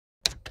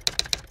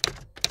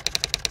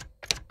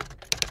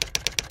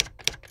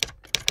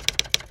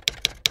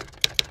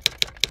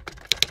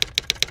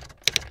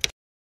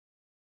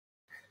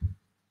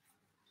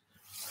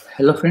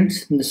Hello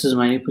friends, this is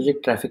my new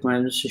project Traffic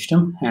Management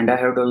System, and I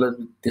have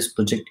developed this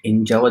project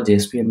in Java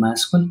JSP and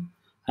MySQL,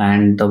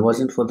 and the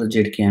version for the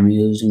JDK I'm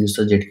using is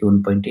the JDK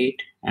 1.8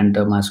 and the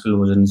MySQL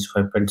version is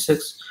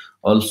 5.6.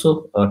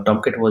 Also,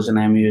 Tomcat version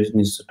I'm using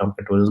is the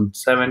Tomcat version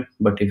 7,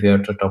 but if you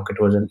have the Tomcat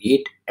version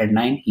 8 and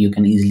 9, you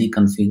can easily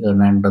configure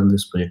and run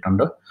this project on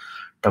the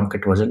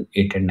Tomcat version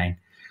 8 and 9.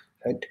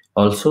 Right.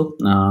 Also,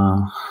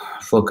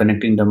 for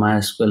connecting the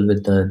MySQL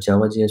with the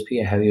Java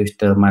JSP, I have used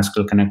the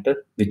MySQL connector,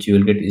 which you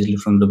will get easily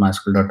from the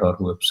mysql.org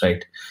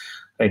website.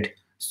 Right.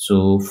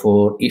 So,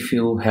 for if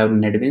you have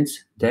NetBeans,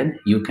 then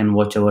you can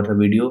watch our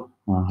video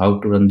how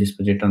to run this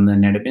project on the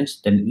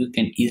NetBeans. Then you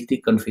can easily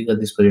configure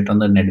this project on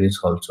the NetBeans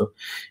also.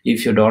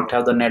 If you don't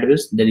have the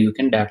NetBeans, then you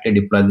can directly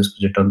deploy this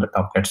project on the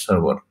Tomcat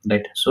server.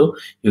 Right. So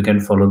you can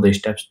follow the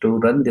steps to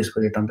run this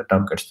project on the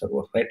Tomcat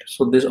server. Right.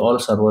 So these all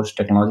servers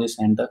technologies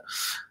and the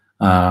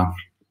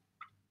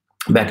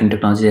backend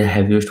technology I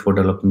have used for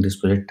developing this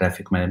project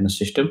traffic management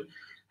system,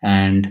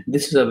 and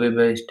this is a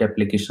web-based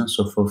application.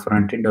 So for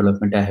front-end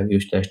development I have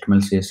used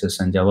HTML, CSS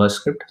and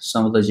JavaScript.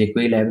 Some of the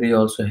jQuery library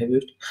also have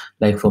used,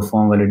 like for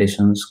form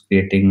validations,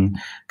 creating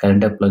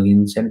calendar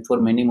plugins, and for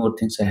many more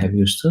things I have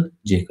used the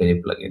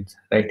jQuery plugins.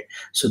 Right,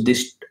 so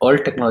this all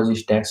technology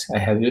stacks I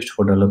have used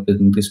for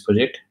developing this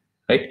project,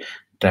 right,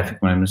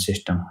 traffic management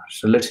system.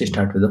 So let's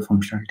start with the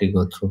functionality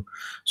go through.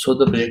 So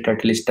the project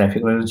title is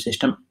traffic management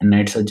system, and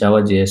it's a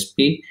Java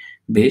JSP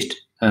based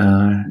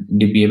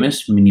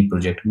DBMS mini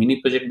project.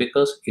 Mini project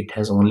because it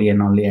has only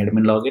and only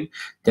admin login.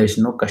 There is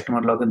no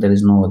customer login. There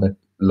is no other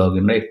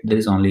login. Right, there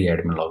is only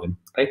admin login.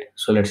 Right,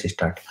 so let's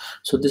start.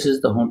 So this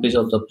is the home page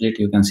of the project.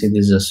 You can see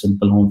this is a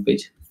simple home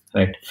page.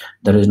 Right,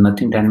 there is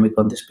nothing dynamic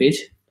on this page.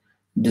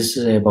 This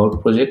is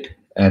about project,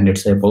 and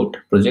it's about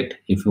project.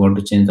 If you want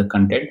to change the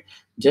content,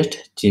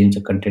 just change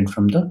the content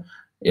from the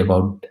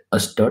about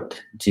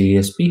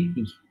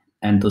us.jsp,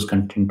 and those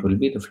content will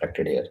be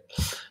reflected here.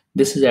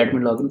 This is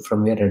admin login,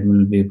 from where admin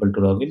will be able to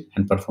log in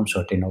and perform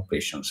certain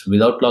operations.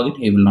 Without login,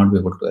 he will not be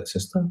able to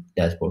access the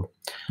dashboard.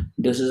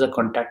 This is a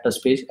contact us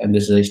page, and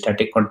this is a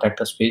static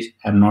contact us page.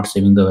 I'm not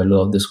saving the value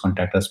of this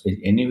contact us page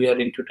anywhere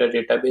into the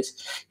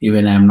database.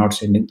 Even I am not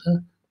sending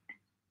the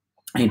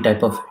any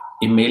type of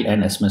email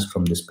and SMS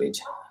from this page.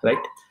 Right,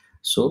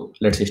 so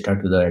let's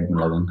start with the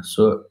admin login.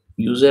 So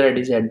user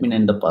ID is admin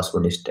and the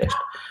password is test.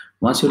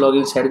 Once you log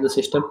inside the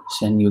system,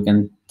 then you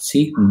can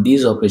see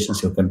these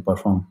operations you can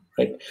perform.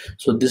 Right,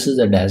 so this is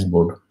the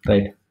dashboard.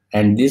 Right,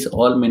 and these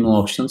all menu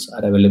options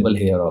are available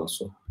here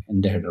also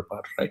in the header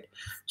part. Right,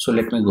 so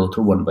let me go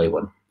through one by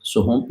one.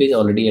 So home page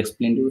already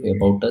explained you,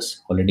 about us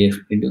already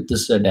explained you.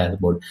 This is a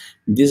dashboard.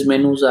 These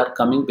menus are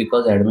coming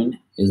because admin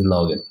is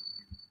login.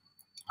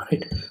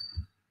 Right,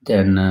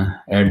 then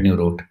add new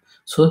route.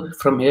 So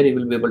from here you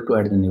will be able to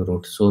add the new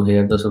route. So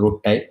here the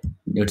route type,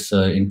 it's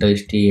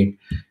interstate,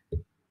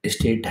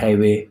 state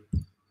highway,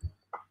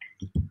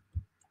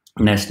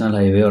 national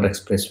highway or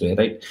expressway.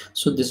 Right,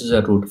 so this is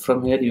a route.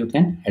 From here you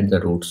can add the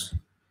routes.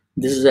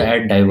 This is the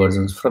add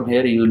diversions. From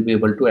here you will be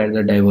able to add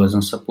the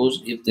diversion.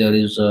 Suppose if there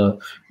is a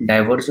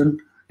diversion,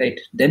 right,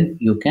 then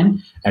you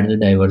can add the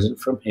diversion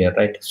from here.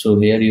 Right, so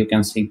here you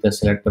can see the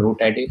select the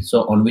route ID.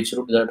 So on which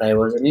route the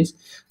diversion is,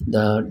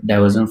 the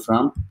diversion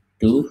from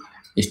to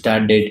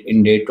start date,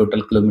 in date,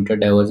 total kilometer,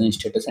 diversion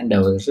status and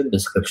diversion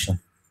description.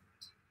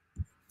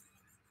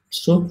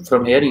 So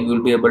from here you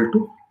will be able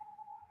to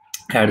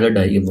add the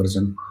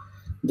diversion.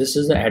 This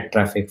is the add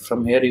traffic.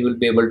 From here you will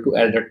be able to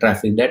add the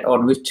traffic, that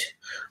on which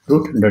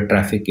route the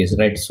traffic is.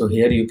 Right, so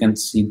here you can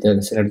see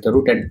the select the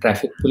route and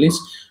traffic police.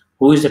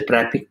 Who is the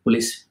traffic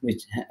police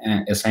which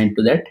assigned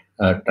to that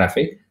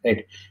traffic?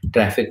 Right,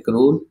 traffic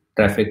rule,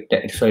 traffic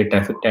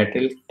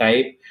title,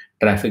 type,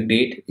 traffic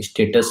date,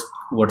 status.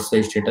 What's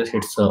the status?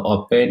 It's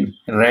open,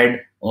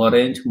 red,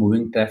 orange,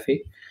 moving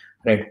traffic.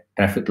 Right,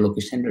 traffic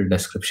location, the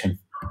description.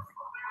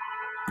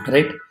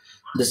 Right,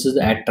 this is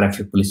the add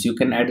traffic police. You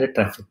can add the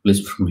traffic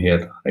police from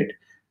here. Right,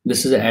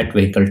 this is the add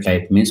vehicle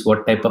type, means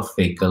what type of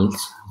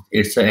vehicles.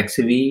 It's a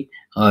XV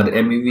or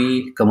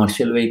MEV,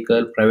 commercial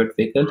vehicle, private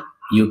vehicle.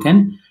 You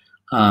can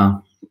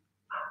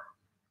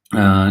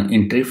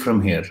entry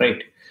from here.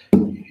 Right,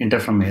 enter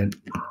from here.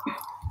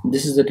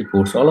 This is the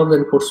reports. All of the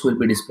reports will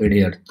be displayed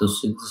here.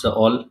 This is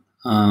all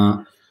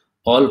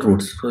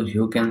routes. So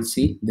you can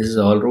see this is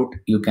all route.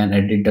 You can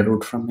edit the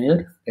route from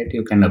here. Right,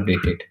 you can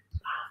update it.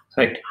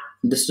 Right,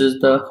 this is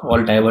the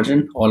all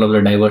diversion. All of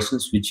the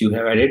diversions which you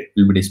have added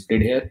will be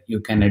displayed here. You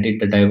can edit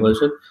the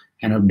diversion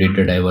and update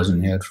the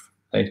diversion here.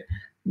 Right,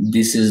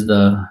 this is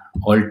the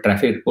all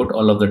traffic report,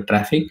 all of the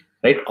traffic.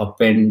 Right,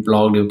 open,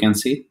 blocked, you can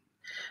see.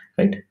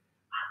 Right,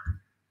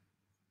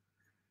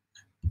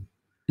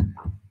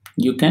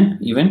 you can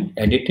even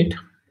edit it,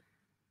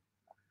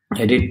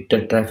 edit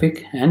the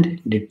traffic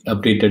and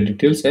update the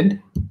details and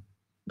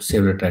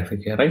save the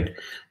traffic here. Right,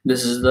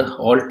 this is the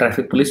all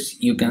traffic police.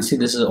 You can see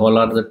this is all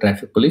are the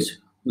traffic police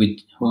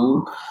which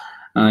who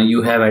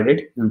you have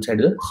added inside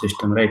the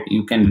system. Right,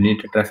 you can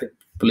edit the traffic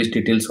police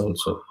details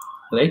also.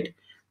 Right,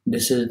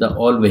 this is the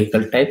all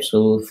vehicle type.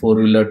 So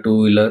 4-wheeler,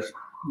 2-wheeler,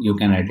 you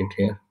can edit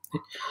here.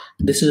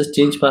 This is a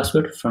change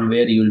password from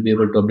where you will be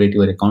able to update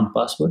your account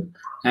password,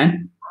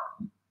 and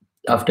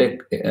after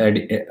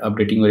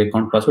updating your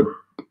account password,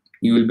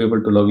 you will be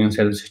able to log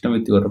inside the system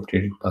with your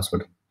updated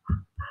password.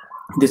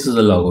 This is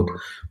a logout.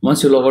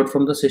 Once you log out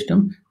from the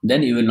system,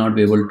 then you will not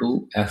be able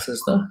to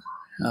access the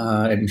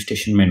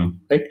administration menu,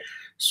 right?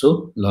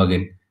 So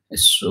login.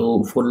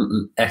 So for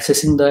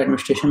accessing the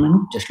administration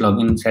menu, just log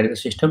in inside the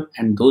system,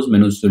 and those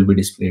menus will be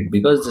displayed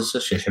because this is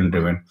a session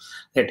driven.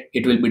 That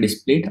it will be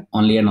displayed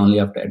only and only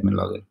after admin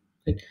login.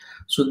 Right?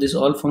 So this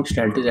all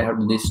functionalities I have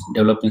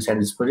developed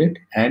inside this project,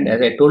 and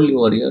as I told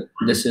you earlier,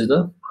 this is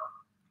the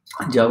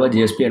Java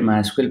JSP and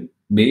MySQL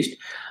based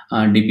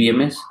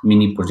DBMS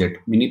mini project.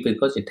 Mini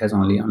because it has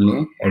only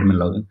admin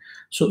login.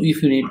 So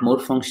if you need more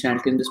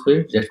functionality in this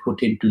project, just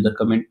put it into the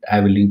comment. I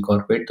will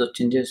incorporate those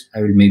changes.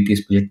 I will make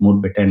this project more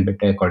better and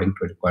better according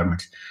to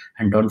requirements.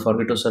 And don't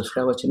forget to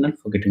subscribe our channel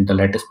for getting the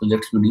latest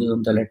projects videos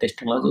on the latest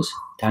technologies.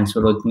 Thanks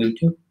for watching the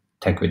video.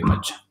 Thank you very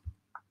much.